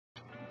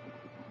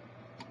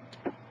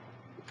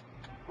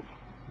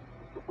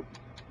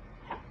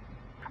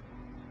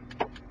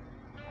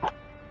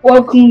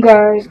Welcome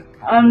guys,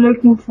 I'm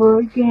looking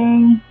for a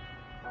game.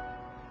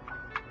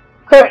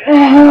 But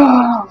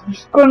I'm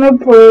just gonna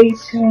play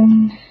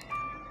some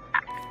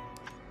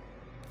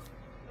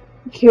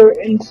Cure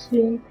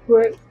Instinct,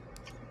 but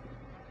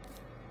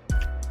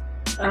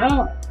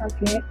I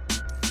can't.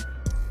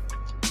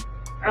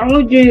 I'm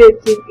gonna do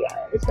that to you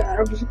guys. I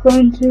was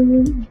going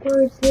to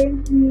play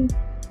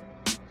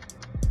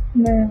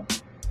now.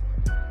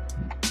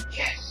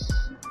 Yes.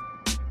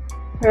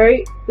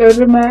 Alright, there's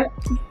a map.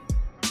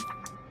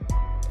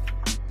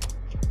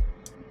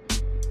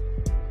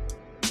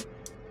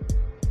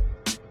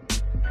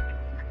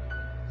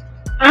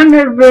 I'm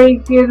not very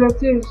good at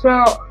this,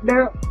 so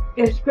don't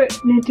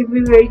expect me to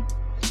be like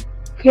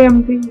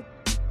campy.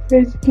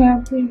 This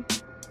campy.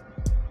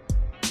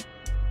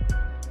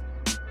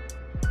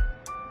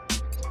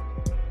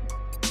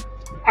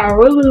 I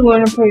really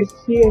want to play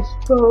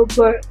CSGO,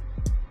 but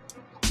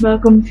my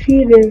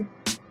computer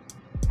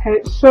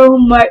had so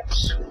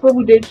much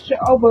footage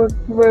over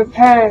the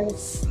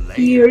past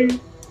year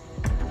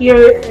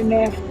and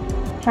a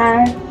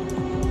half.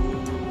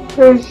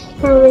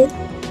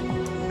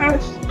 I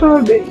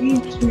started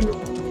YouTube.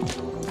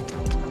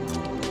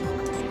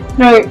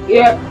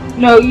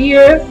 No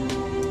year,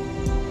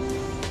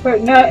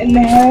 but not in a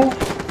half.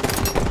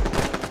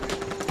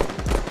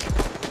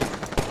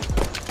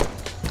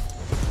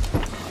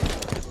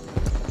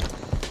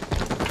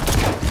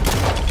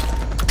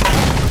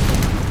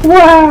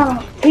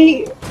 Wow,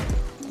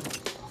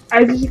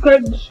 I just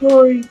got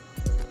destroyed.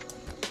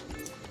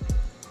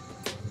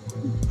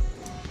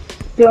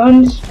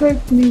 Don't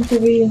expect me to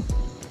be.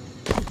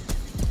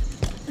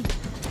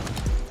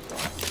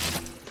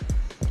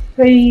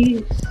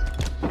 Please.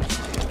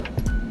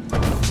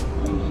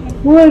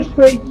 Where's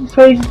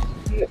face?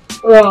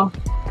 Well,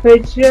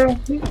 face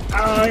jacket? I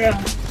don't know.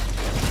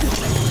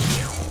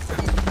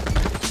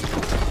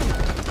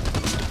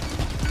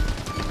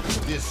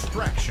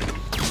 Distraction.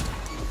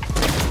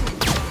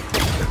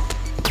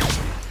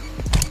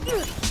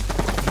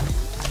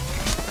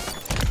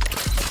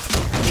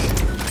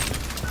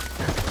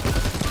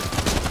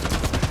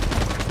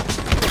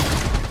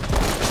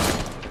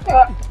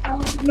 I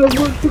don't know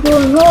what's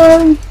going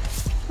on,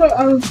 but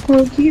I'm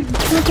going to keep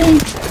shooting.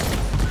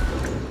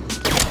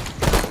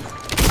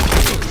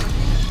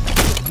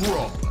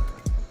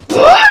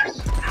 What?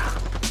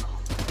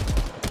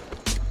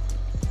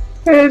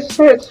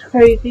 That's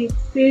crazy.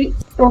 They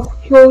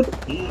both killed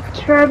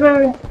each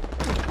other.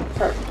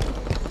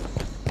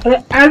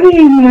 I didn't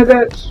even know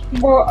that's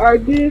what I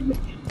did,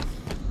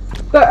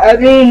 but I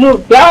didn't know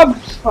that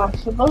was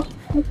possible.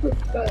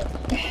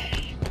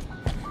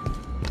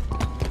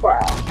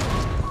 Wow.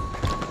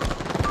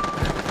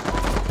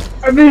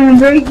 I've been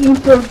waiting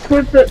for a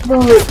perfect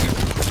moment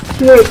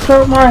to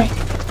start my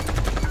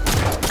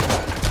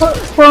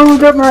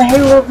phone up my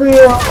Halo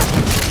video.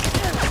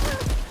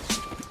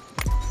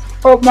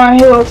 Oh, my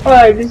Halo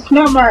 5. It's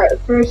not my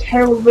first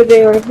Halo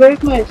video. It's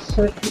like my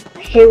second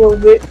Halo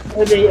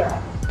video.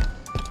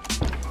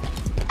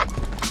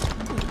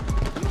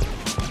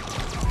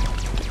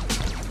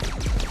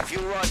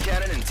 Fuel rod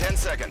cannon in 10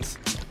 seconds.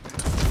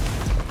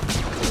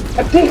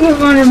 I think we're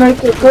going to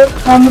make a quick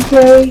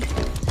commentary.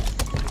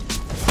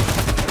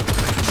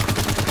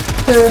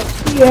 So,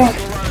 yeah.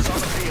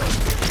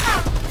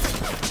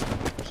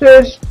 So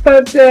it's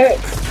about that.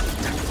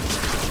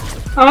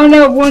 I don't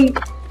know when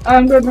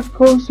I'm going to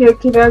post it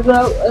because I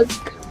got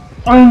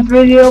a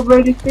video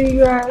ready for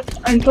you guys.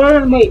 I'm trying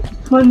to make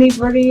 20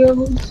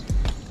 videos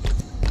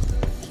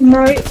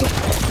tonight.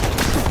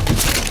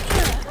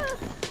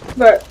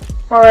 But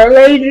our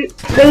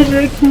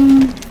laser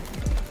king,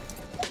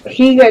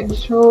 he got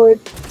destroyed.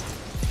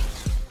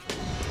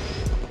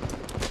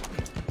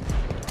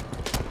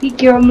 He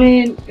killed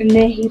me and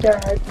then he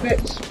died.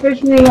 That's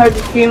especially how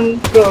the game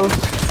goes.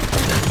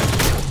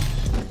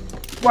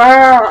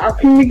 Wow, I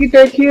couldn't get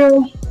that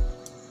kill.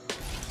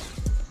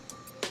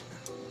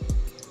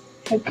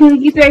 I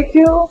couldn't get that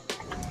kill.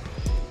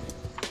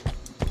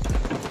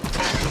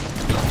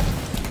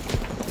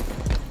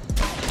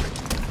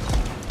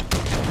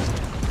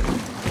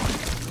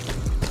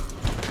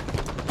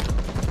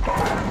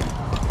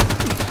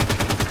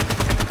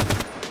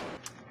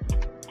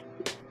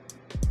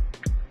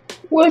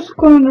 What's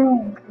going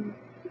on?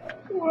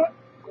 What?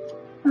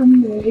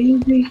 I'm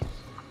lazy.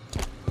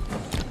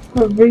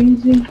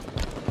 Crazy.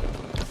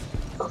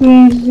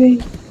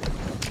 Crazy.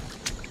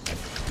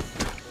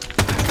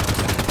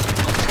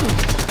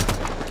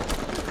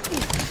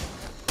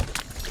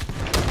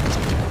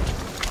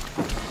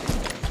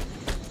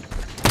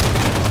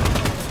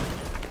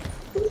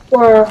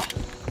 Wow.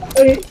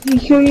 You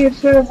kill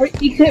yourself,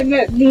 you couldn't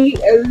let me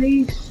at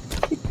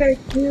least get that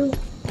kill.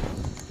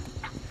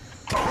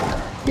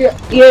 Yeah,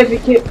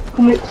 if you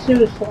commit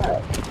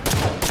suicide.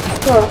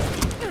 Oh.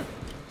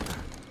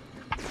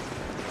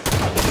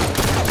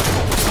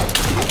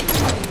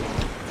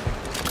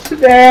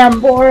 Damn,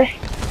 boy.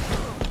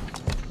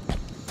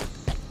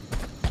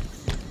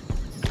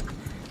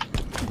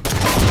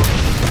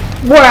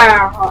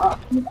 Wow.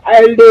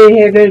 I didn't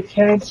have a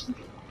chance.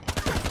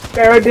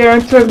 Go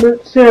down to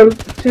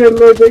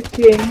Liver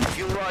King.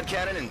 Fuel rod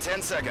cannon in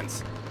 10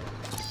 seconds.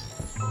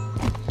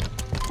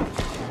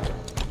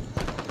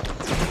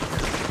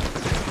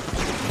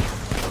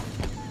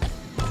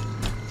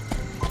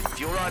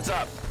 Fuel rod's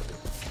up.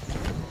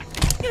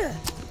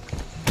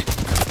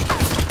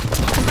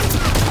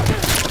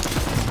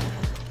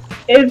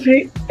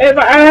 If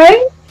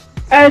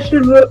I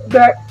should look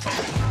back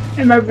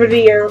in my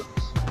videos,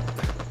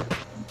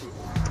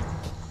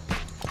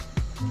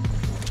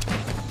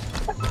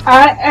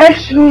 I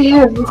actually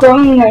have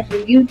grown as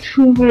a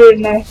YouTuber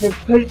and as a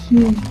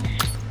person.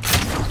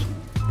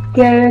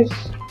 Guys,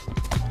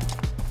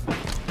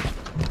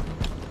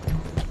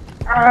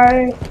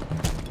 I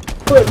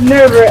would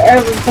never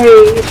ever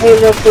play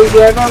Halo 3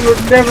 again.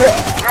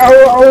 I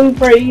would only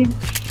play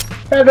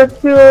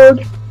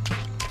Battlefield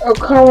or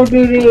Call of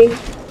Duty.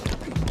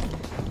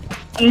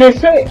 And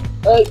that's it.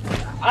 Like,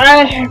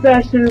 I have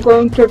actually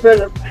grown to a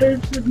better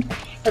person,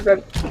 a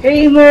better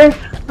gamer.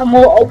 I'm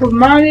more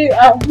open-minded.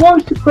 I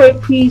want to play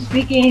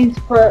PC games,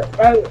 but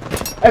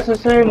as I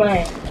say,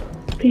 my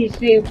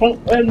PC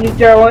won't let me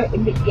download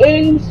any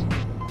games.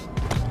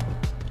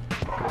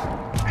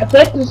 I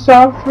got the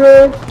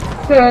software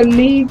that I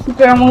need to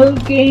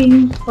download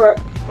games, but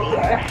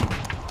yeah,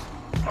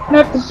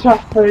 not the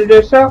software.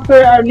 The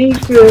software I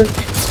need to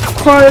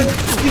play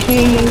the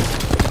games.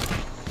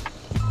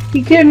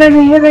 You can't let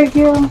me hit that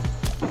kill.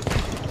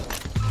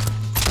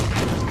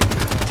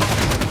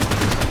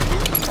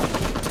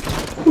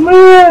 Come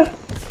here!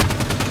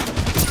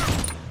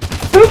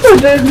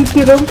 Don't let me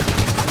get him.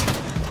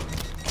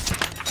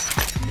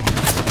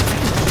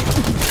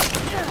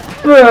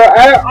 Bro,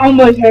 I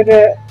almost had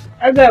that.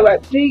 I got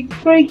like 3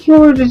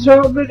 kills this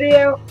whole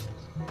video.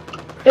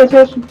 It's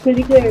actually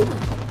pretty good.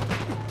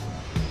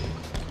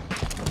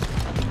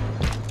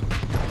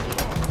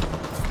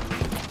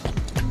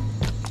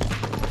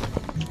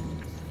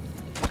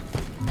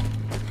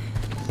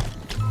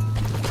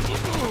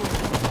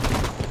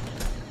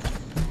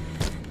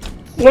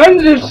 One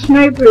of the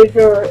snipers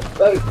are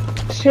like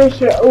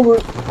seriously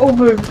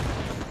overpowered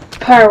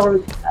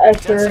 10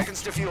 after.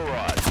 seconds to fuel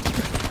rod.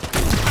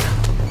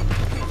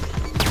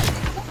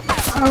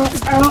 I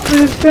don't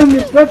understand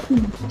this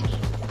weapon.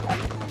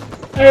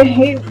 I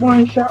hate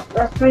one-shot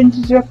weapons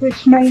with Fuel rod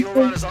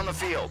snipers. is on the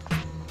field.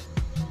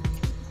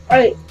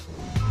 I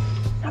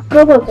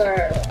go with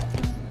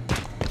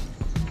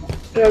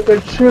like a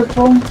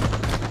triple.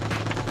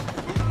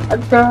 I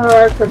got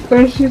like a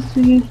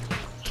 360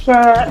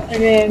 shot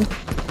and then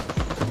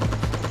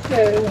a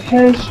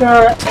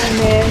headshot and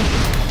then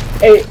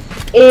a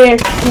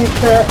AFK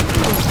shot.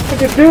 But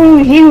the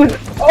dude, he was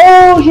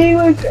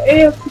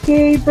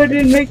AFK, but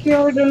then they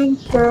killed him,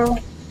 so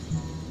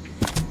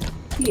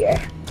yeah.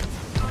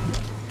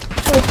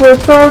 I feel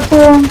sorry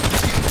for him.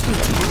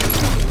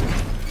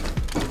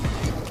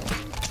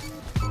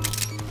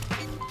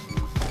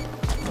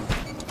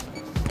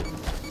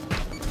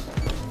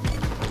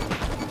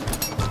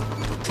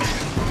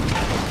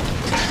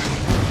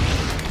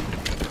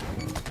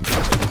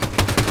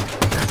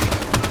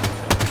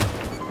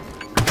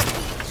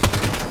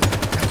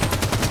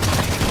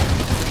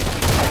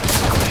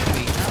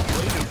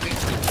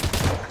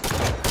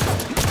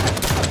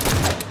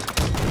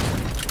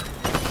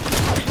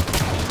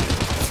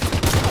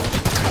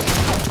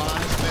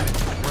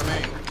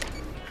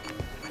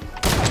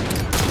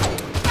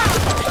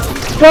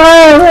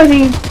 Die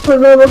already for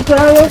little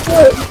guy like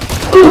that.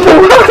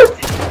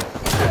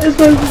 It's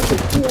like,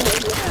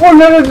 well,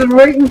 none of them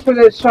waiting for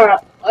this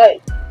shot.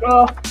 Like,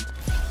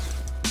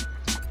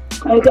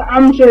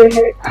 I'm sure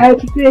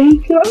he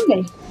killed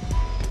me.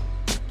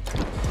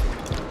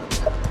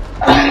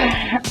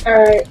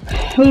 Alright,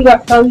 we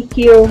got 5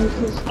 kills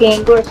this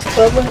game. Let's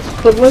go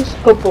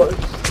boys.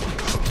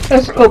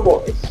 Let's go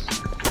boys.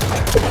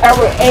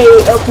 Our A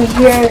over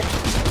here.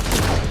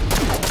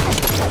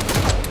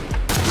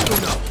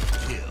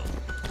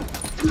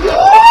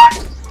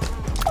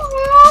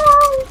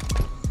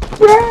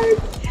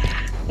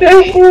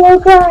 The hero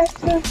guys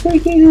are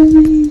freaking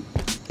me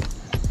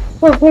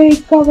for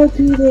playing Call of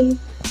Duty.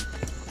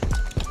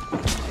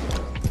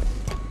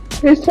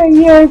 This thing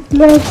here is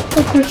less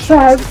of a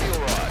shot.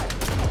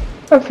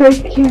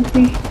 Afraid it can't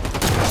be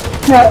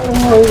that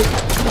low.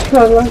 So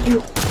lucky.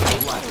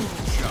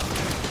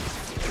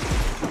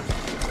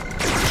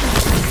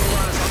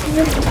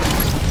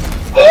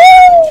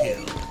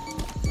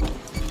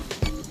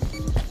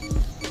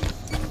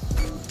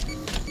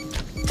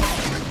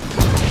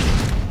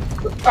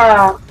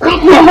 Ah,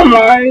 come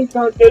on,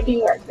 don't do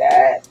me like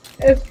that.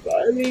 It's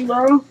funny,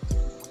 bro.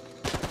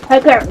 I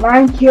got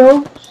 9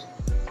 kills.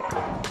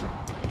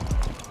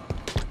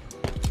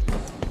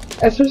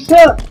 That's what's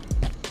up.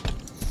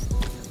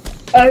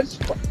 That's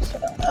what's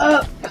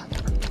up.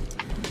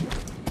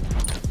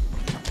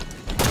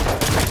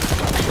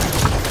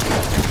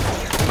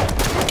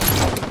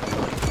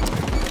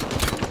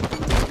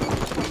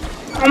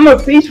 I'm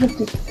a beast with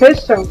this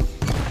pistol.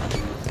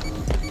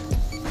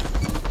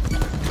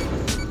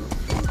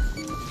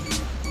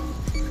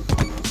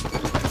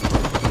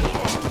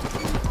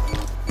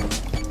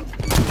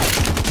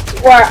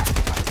 What?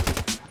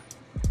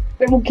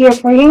 They will care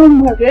for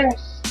him, I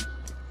guess.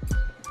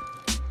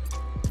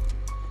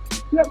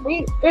 No,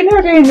 we're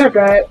not doing that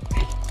bad.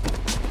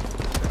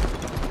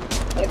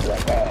 It's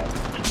like that.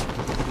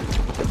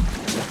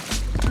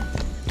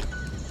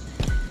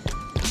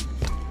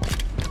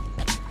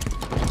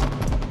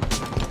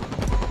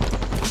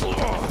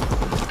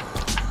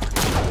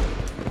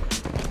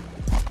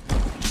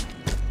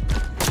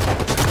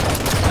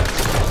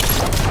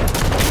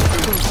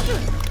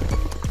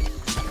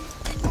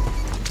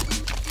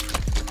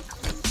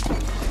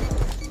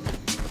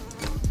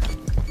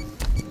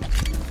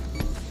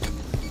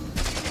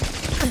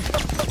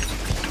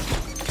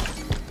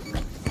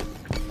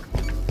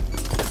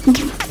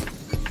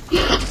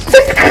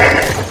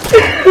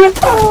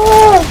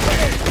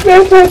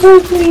 Oh, that's so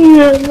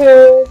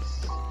serious.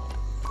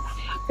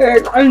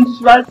 I'm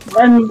just about to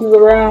run into the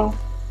ground.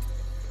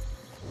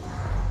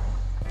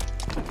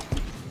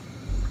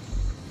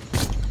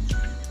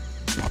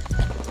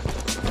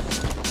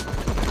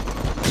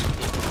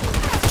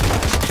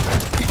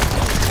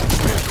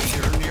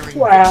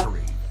 Wow.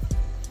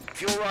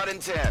 Fuel rod in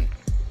 10.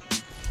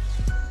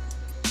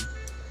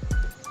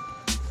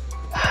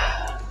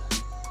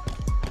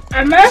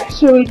 I'm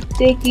actually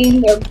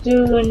thinking of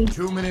doing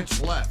 2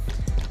 minutes left.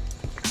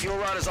 Fuel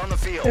rod is on the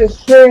field. a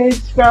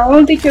series, but I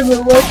don't think it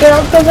will work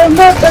out because I'm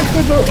not that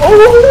good.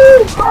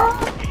 Oh,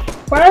 God.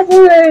 Why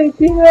would I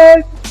do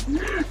that?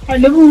 I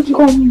never was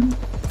going.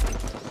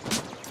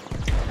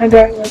 I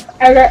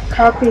got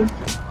copy.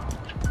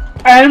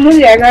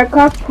 I got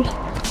copy.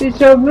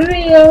 It's a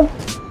video.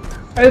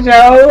 I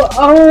said,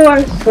 oh,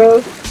 I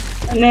suck.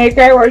 And then I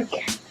got like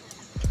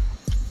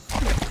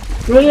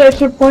 3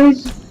 extra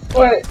points.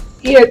 What?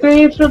 Yeah,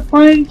 3 extra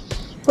points.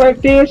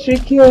 But 3 extra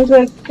kills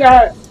I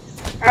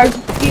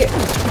get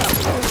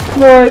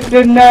more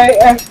than I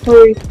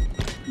actually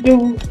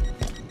do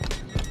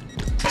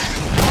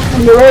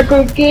in the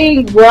regular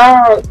game.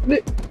 Wow.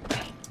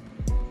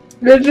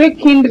 Lizard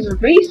King is a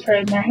beast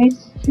right now.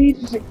 He's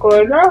just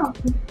going off.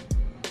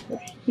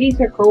 He's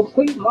a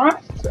complete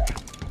monster.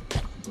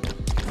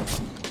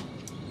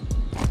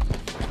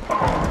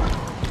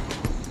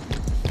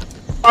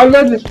 I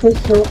love this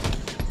pistol.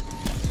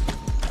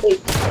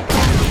 Wait.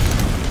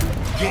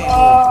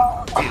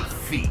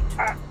 Defeat.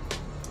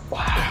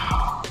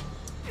 Wow.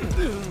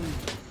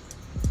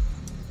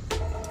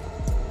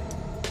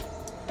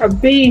 A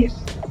beast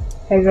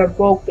has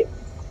awoken.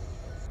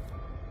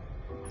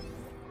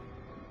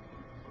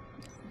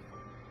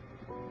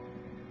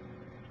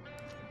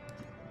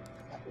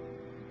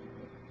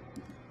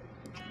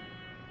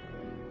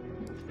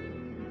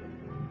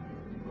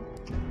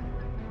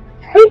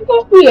 He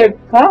thought we had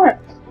fought.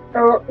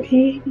 Or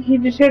he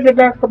just had the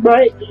back of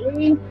my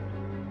ear.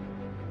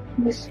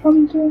 Or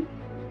something.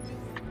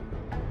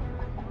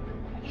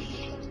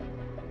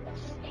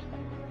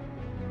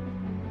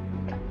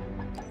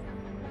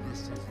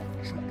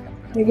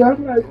 I got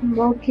like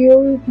more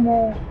kills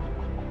now.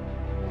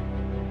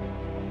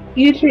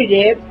 You three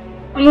did.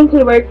 I'm gonna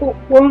play like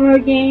one more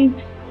game.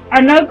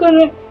 I'm not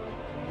gonna.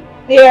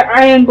 Yeah,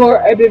 I am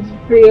gonna edit this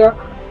video.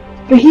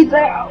 But he's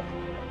out.